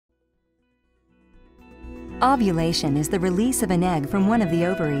Ovulation is the release of an egg from one of the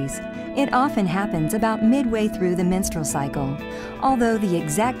ovaries. It often happens about midway through the menstrual cycle, although the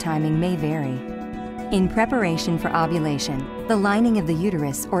exact timing may vary. In preparation for ovulation, the lining of the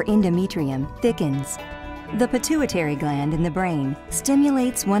uterus or endometrium thickens. The pituitary gland in the brain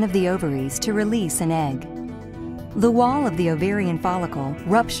stimulates one of the ovaries to release an egg. The wall of the ovarian follicle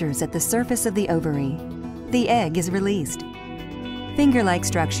ruptures at the surface of the ovary. The egg is released. Finger-like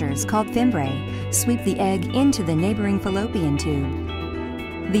structures called fimbriae sweep the egg into the neighboring fallopian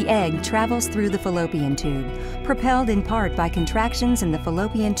tube. The egg travels through the fallopian tube, propelled in part by contractions in the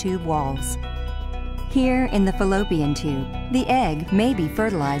fallopian tube walls. Here in the fallopian tube, the egg may be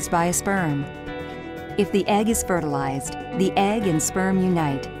fertilized by a sperm. If the egg is fertilized, the egg and sperm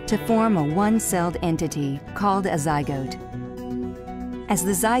unite to form a one-celled entity called a zygote. As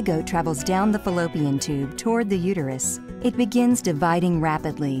the zygote travels down the fallopian tube toward the uterus, it begins dividing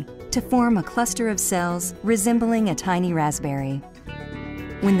rapidly to form a cluster of cells resembling a tiny raspberry.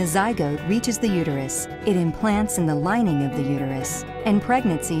 When the zygote reaches the uterus, it implants in the lining of the uterus, and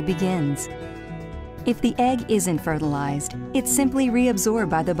pregnancy begins. If the egg isn't fertilized, it's simply reabsorbed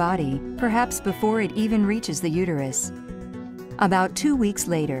by the body, perhaps before it even reaches the uterus. About 2 weeks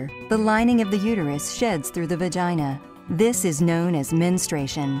later, the lining of the uterus sheds through the vagina. This is known as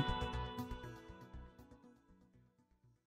menstruation.